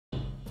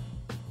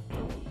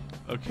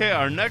Okay,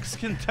 our next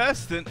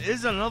contestant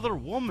is another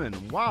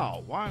woman.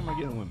 Wow, why am I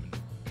getting women?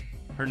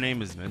 Her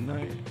name is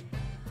Midnight.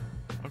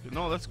 Okay,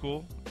 no, that's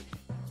cool.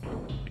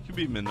 It could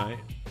be Midnight.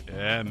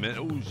 Yeah,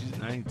 oh, she's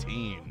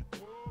 19.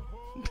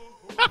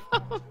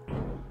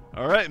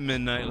 All right,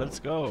 Midnight,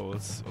 let's go.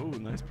 Oh,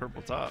 nice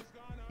purple top.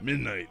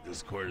 Midnight,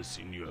 this court has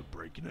seen you at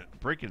breaking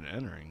and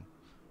entering.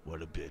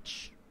 What a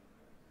bitch.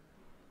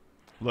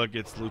 Look,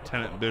 it's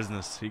Lieutenant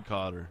Business. He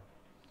caught her.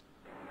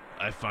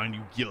 I find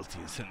you guilty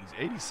and sentence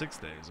 86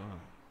 days. Oh,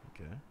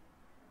 okay.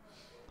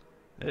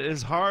 It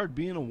is hard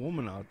being a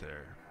woman out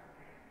there.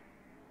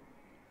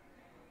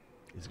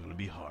 It's gonna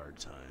be hard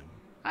time.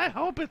 I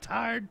hope it's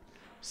hard.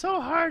 So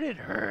hard it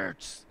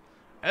hurts.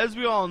 As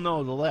we all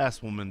know, the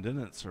last woman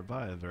didn't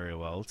survive very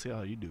well. Let's see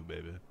how you do,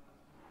 baby.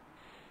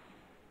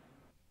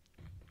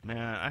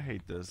 Man, I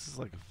hate this. This is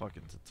like a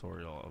fucking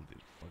tutorial of the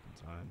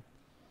fucking time.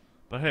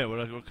 But hey,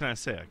 what can I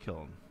say? I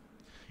killed him.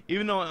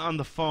 Even though on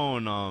the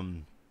phone,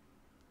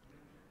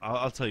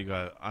 I'll tell you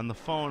guys, on the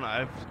phone,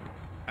 I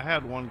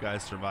had one guy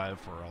survive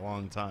for a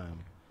long time.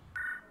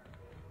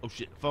 Oh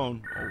shit,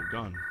 phone. Oh,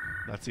 gun.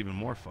 That's even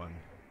more fun.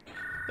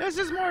 This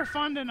is more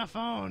fun than a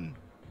phone.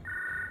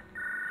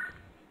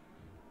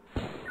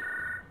 Oh,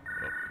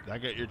 did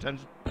that get your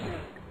attention?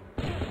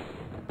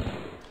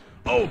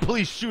 Oh,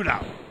 police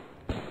shootout.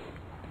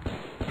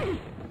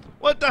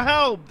 What the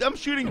hell? I'm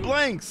shooting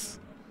blanks.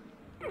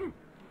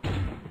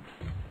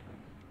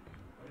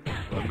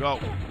 Let him go.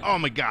 Oh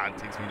my god,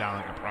 takes me down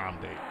like a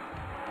prom date.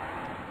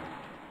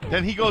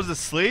 Then he goes to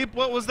sleep?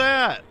 What was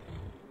that?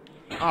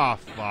 Oh,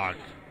 fuck.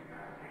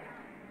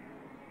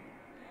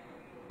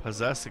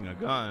 Possessing a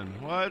gun.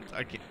 What?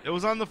 I can't. It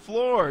was on the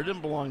floor. It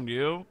didn't belong to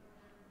you.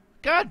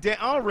 God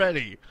damn,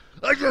 already.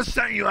 I just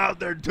sent you out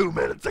there 2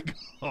 minutes ago.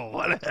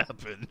 What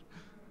happened?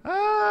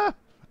 I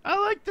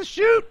like to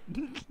shoot.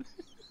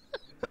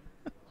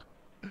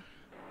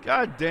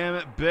 God damn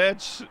it,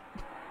 bitch.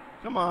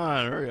 Come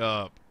on, hurry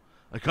up.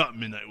 I caught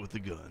Midnight with a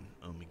gun.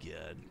 Oh my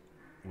god.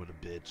 What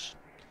a bitch.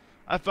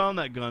 I found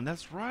that gun.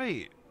 That's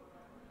right.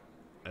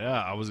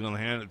 Yeah, I was going to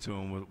hand it to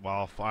him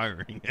while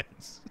firing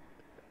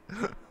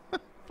it.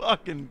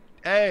 Fucking,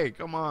 hey,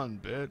 come on,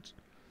 bitch.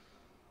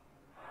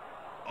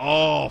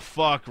 Oh,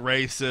 fuck,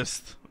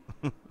 racist.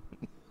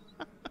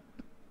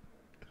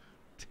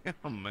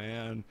 Damn,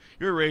 man.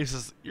 You're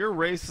racist. You're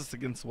racist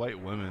against white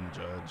women,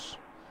 Judge.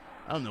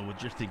 I don't know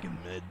what you're thinking,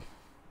 Mid.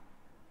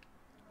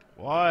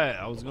 What?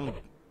 I was going to...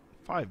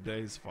 5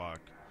 days, fuck.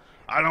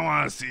 I don't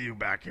want to see you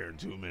back here in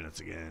 2 minutes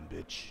again,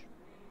 bitch.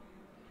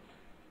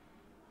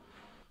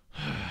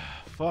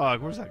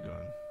 Fuck, where's that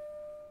gun?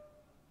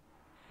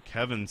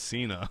 Kevin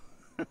Cena.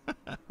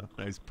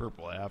 Nice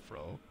purple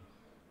afro.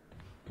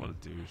 What a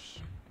douche.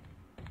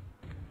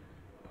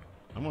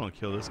 I'm gonna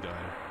kill this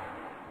guy.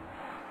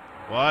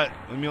 What?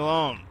 Leave me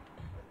alone.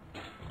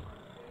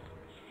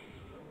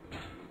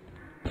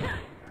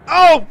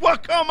 Oh,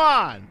 what? Come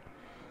on!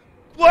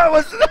 What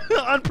was it?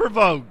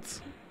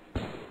 Unprovoked?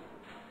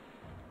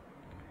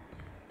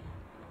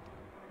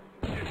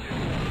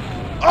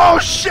 Oh,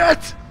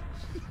 shit!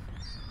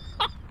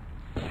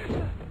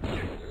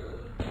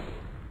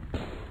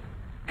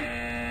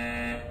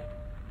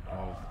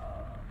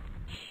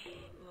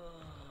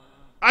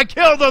 I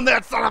killed him,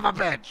 that son of a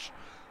bitch!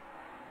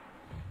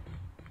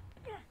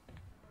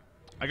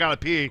 I gotta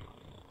pee.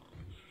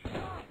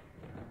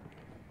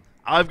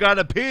 I've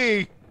gotta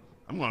pee!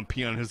 I'm gonna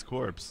pee on his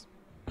corpse.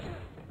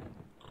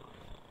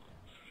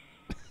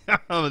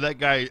 Oh, that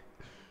guy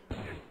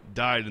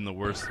died in the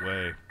worst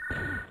way.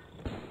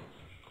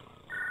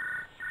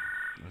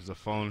 There's a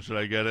phone, should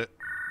I get it?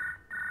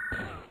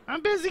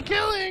 I'm busy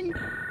killing!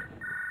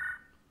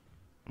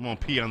 I'm gonna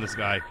pee on this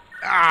guy.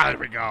 Ah, there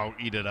we go.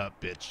 Eat it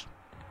up, bitch.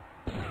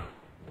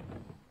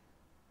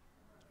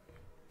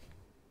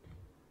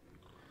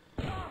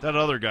 That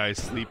other guy's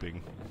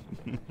sleeping.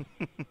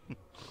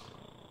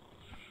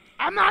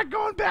 I'm not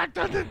going back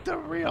to the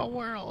real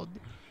world.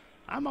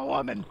 I'm a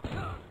woman.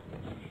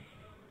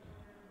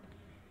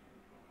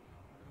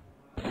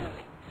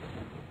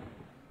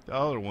 The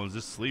other one's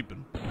just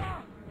sleeping.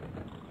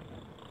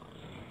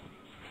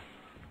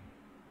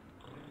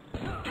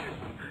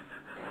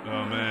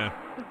 Oh, man.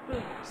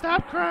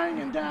 Stop crying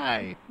and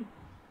die.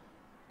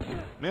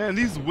 Man,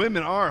 these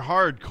women are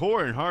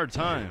hardcore and hard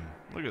time.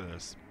 Look at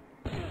this.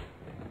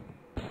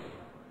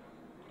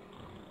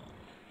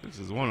 This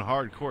is one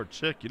hardcore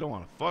chick you don't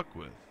want to fuck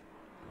with.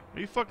 Are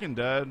you fucking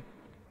dead?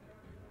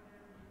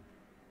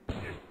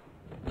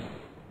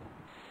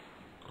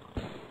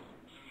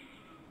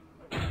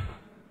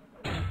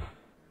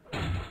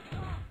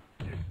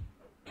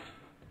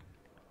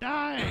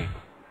 Die!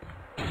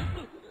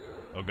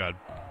 Oh god.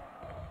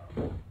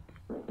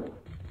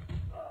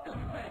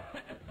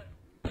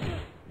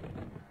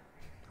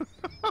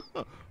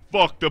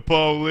 Fuck the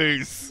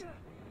police!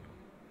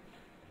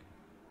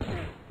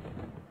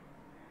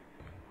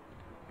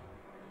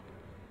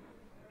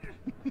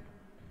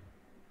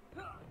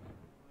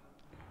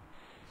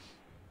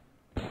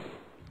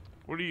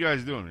 What are you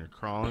guys doing? You're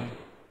crawling?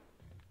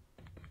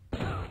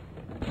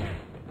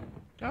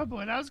 Oh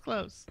boy, that was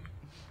close.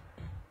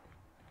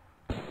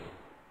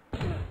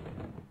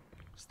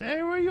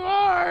 Stay where you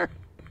are.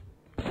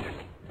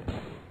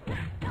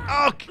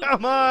 Oh,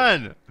 come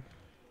on.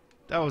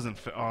 That wasn't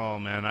oh,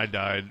 man, I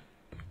died.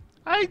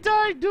 I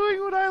died doing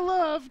what I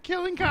love,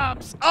 killing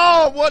cops.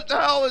 Oh, what the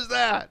hell is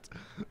that?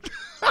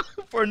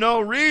 For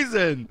no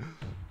reason.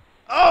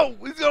 Oh,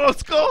 he's gonna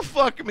skull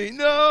fuck me.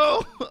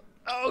 No.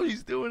 Oh,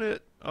 he's doing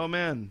it. Oh,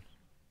 man.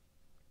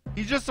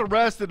 He just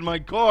arrested my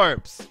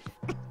corpse.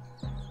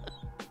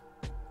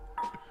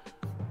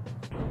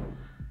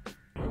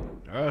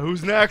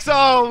 Who's next?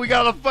 Oh, we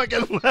got a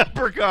fucking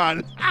leprechaun.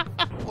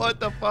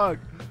 What the fuck?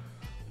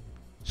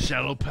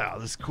 Shadow pal,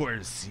 this court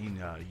has seen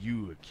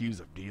you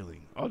accused of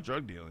dealing. Oh,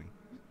 drug dealing.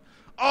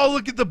 Oh,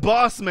 look at the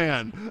boss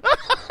man.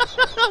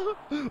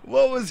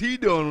 What was he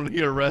doing when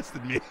he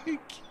arrested me?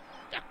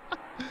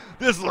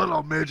 This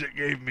little midget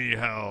gave me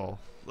hell.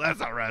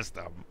 Let's arrest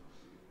him.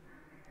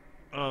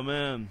 Oh,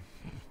 man.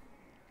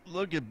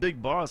 Look at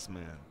Big Boss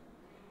Man.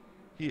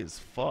 He is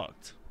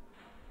fucked.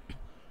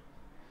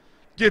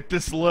 Get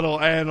this little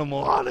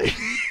animal out of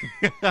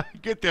here.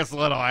 Get this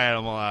little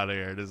animal out of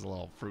here. This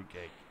little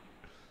fruitcake.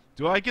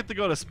 Do I get to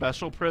go to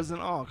special prison?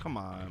 Oh, come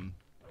on.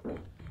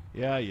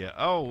 Yeah, yeah.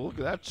 Oh, look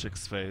at that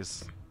chick's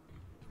face.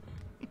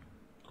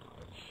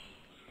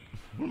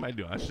 What am I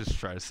doing? I should just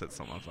try to set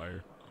something on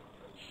fire.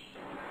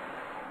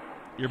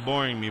 You're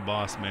boring me,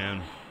 boss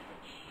man.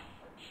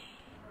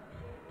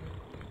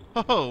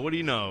 Oh, what do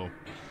you know?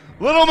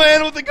 Little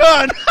man with a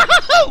gun!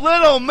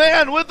 Little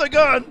man with a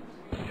gun!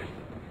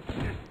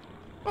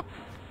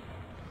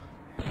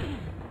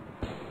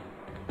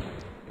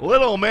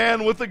 Little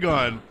man with a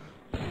gun.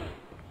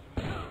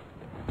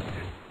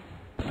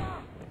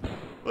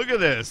 Look at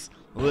this.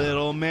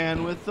 Little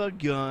man with a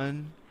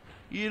gun.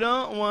 You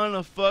don't want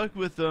to fuck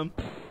with him.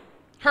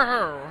 You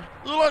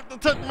like to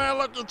take my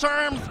lucky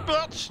charms,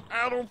 bitch?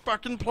 I don't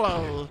fucking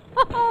play.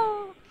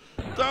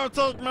 Don't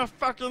take my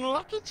fucking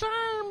lucky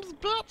charms,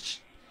 bitch.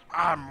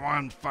 I'm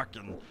one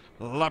fucking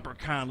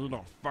leprechaun you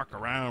don't fuck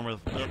around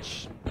with,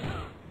 bitch.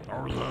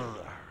 Oh yeah.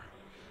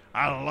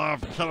 I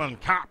love killing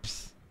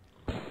cops.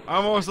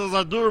 Almost as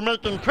I do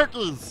making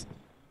cookies.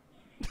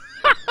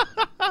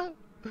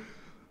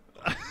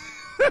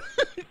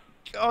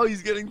 Oh,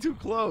 he's getting too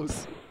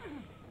close.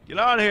 Get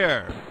out of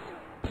here.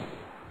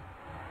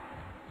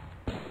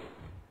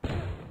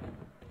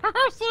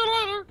 See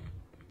you later.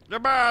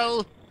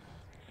 Goodbye.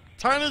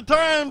 Tiny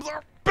times. Oh,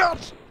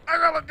 bitch. I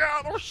gotta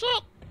go. Oh,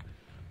 shit.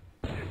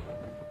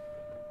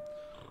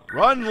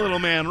 Run, little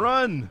man,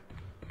 run.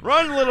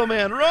 Run, little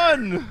man,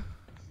 run.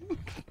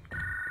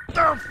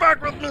 Don't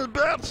fuck with me,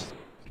 bitch.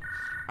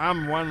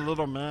 I'm one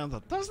little man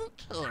that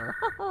doesn't care.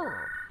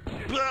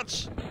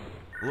 Bitch.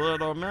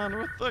 Little man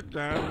with a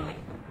gun.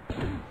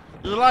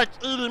 You like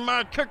eating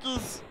my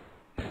cookies?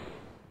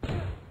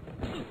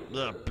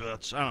 Yeah,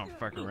 bitch. I don't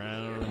fuck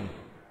around.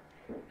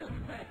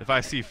 If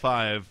I see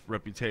 5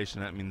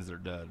 reputation, that means they're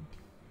dead.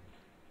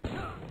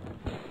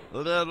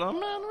 Little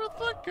man with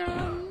a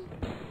gun.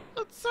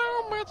 It's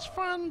so much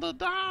fun to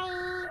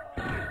die.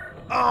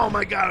 Oh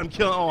my god, I'm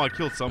killing. Oh, I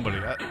killed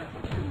somebody.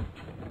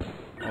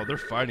 Oh, they're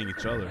fighting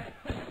each other.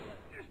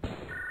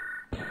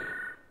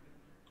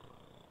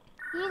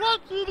 You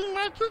like eating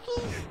my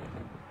cookies?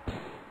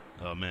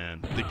 Oh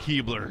man, the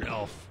Keebler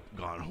elf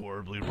gone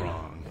horribly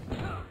wrong.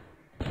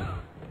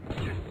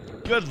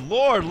 Good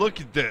lord, look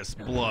at this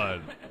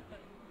blood.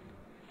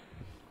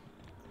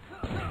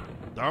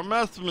 Don't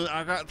mess with me,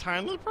 I got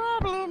tiny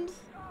problems.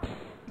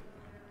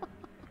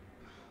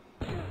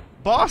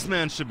 Boss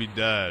man should be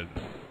dead.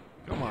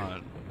 Come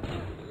on.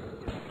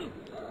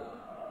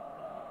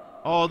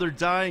 Oh, they're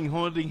dying,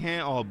 holding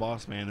hand. Oh,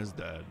 boss man is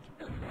dead.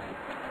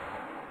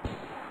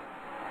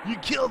 You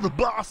killed the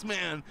boss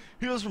man.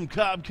 He was from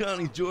Cobb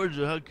County,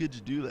 Georgia. How could you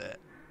do that?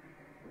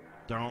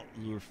 Don't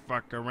you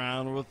fuck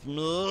around with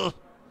me.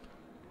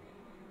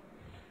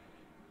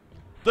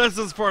 This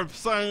is for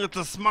saying it's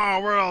a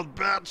small world,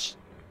 bitch.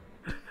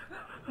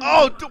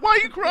 Oh, why are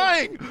you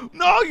crying?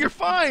 No, you're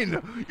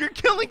fine. You're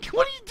killing.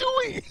 What are you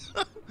doing?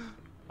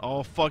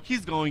 Oh, fuck.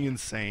 He's going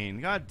insane.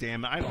 God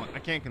damn it. I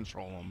can't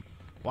control him.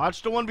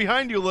 Watch the one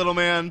behind you, little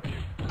man.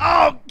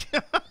 Oh!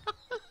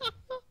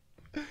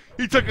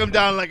 He took him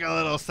down like a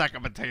little sack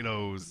of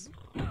potatoes.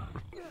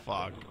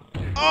 Fuck.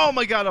 Oh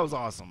my god, that was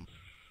awesome.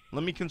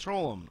 Let me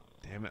control him.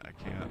 Damn it, I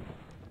can't.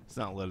 It's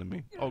not letting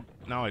me. Oh,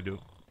 now I do.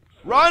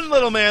 Run,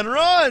 little man,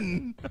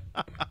 run!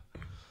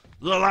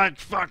 You like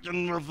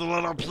fucking with the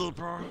little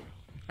people?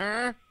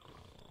 Huh?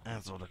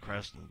 Answer the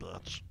question,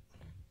 bitch.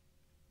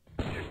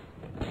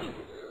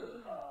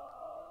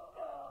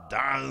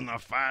 Die in the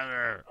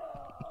fire.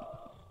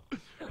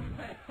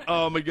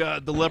 Oh my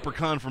god, the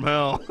leprechaun from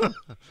hell.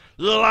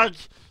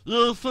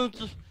 You think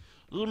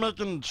you're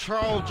making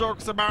troll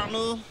jokes about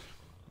me?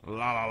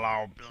 La la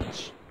la,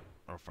 bitch.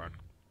 Oh fuck.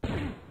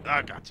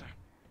 I gotcha.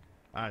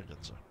 I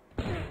gotcha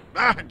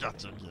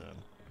again.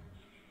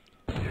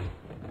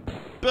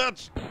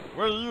 Bitch,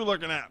 what are you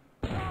looking at?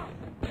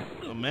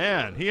 Oh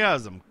man, he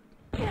has them.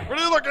 What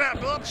are you looking at,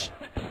 bitch?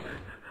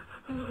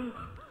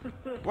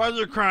 What are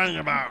you crying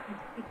about?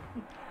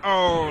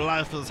 Oh,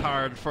 life is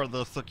hard for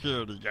the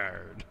security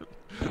guard.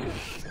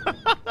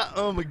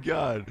 Oh my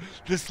god.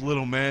 This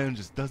little man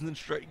just doesn't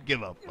straight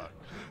give a fuck.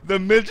 The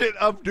midget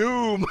of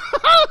doom.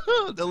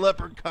 The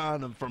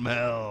leprechaun from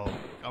hell.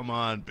 Come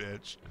on,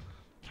 bitch.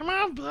 Come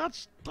on,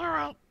 bitch. They're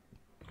out.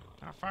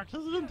 Oh, fuck,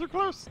 he's getting too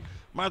close.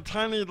 My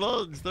tiny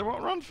legs, they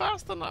won't run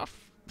fast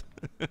enough.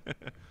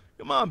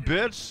 Come on,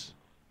 bitch.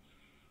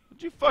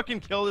 Did you fucking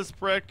kill this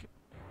prick?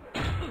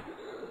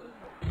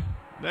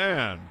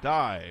 Man,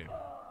 die.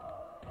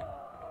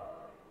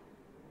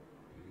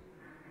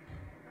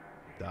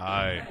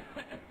 Die.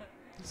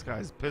 This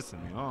guy's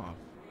pissing me off.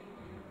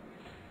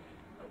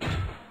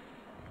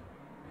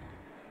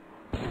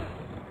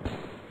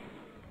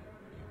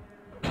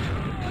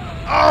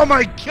 Oh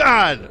my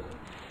god!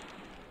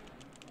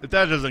 If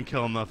that doesn't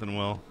kill him, nothing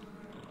will.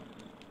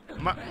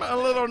 My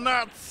little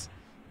nuts!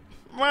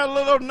 My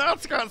little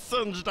nuts got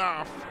singed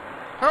off!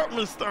 Help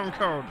me, Stone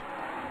Cold!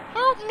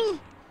 Help me!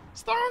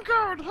 Stone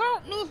Cold,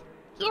 help me!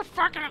 You're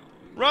fucking it!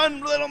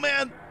 Run, little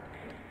man!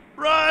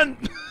 Run!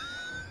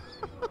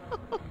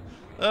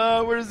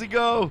 Where does he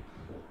go?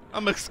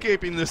 I'm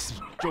escaping this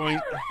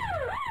joint.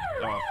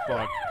 Oh,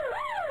 fuck.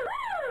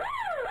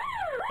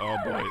 Oh,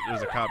 boy.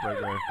 There's a cop right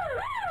there.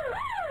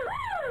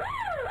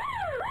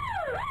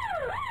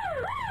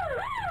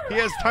 He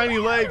has tiny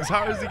legs.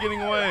 How is he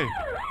getting away?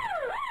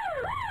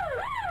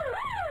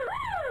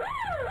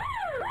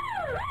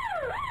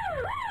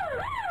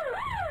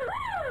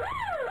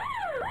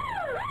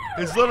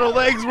 His little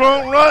legs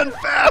won't run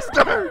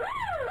faster!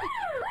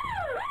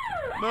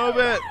 Move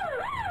it!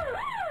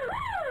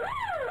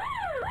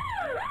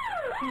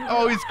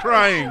 Oh, he's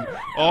crying.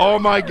 Oh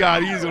my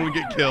god, he's gonna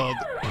get killed.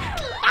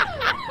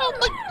 Oh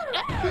my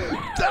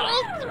god.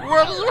 Don't,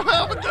 what do you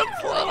have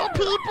against little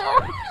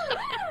people?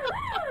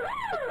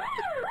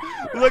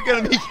 Look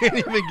at him, he can't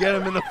even get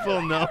him in the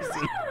full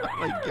Nelson. Oh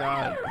my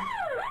god.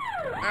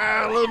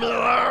 Ah, leave me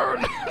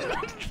alone.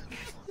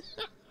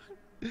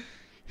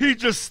 He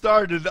just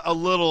started a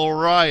little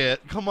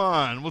riot. Come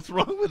on, what's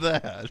wrong with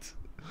that?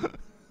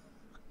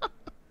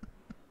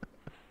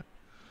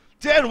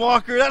 Dan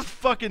Walker, that's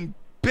fucking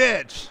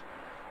bitch.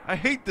 I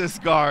hate this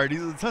guard.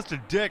 He's such a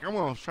dick. I'm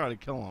gonna try to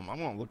kill him. I'm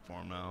gonna look for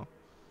him now.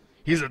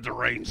 He's a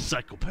deranged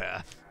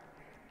psychopath.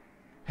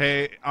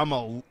 Hey, I'm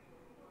a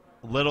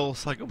little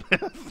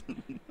psychopath.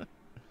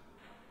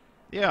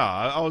 Yeah,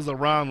 I was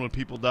around when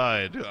people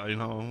died. You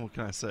know, what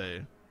can I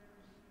say?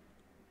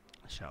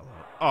 Shallow.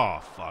 Oh,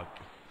 fuck.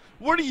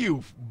 What are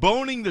you,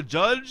 boning the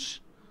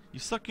judge? You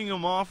sucking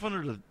him off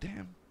under the...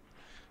 Damn.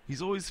 He's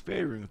always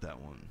favoring with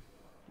that one.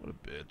 What a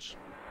bitch.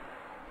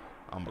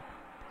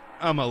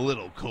 I'm a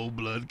little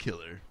cold-blood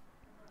killer.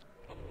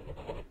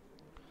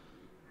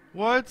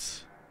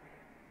 What?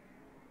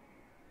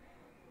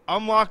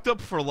 I'm locked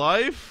up for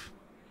life?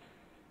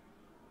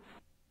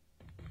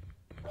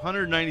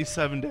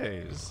 197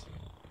 days.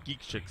 Geek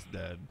Chick's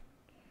dead.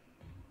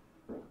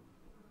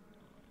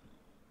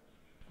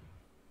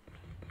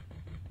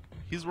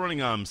 He's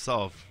running on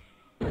himself.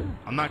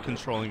 I'm not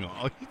controlling him.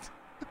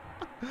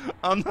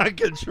 I'm not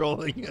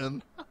controlling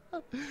him.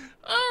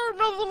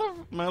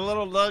 Oh, my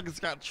little legs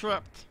got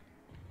tripped.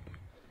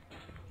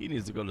 He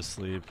needs to go to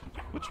sleep.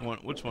 Which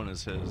one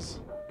is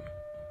his?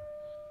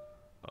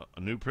 A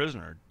new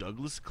prisoner,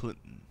 Douglas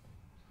Clinton.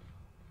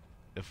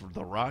 If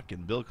The Rock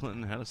and Bill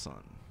Clinton had a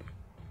son.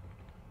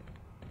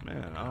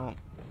 Man, I don't...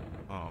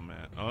 Oh,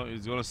 man. Oh,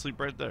 he's going to sleep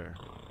right there.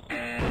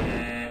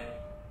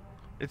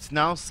 It's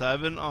now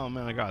 7? Oh,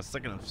 man, I got a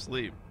second of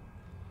sleep.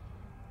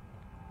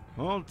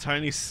 Oh,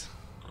 tiny...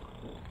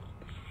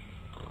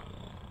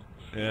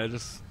 Yeah,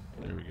 just...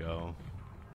 There we go.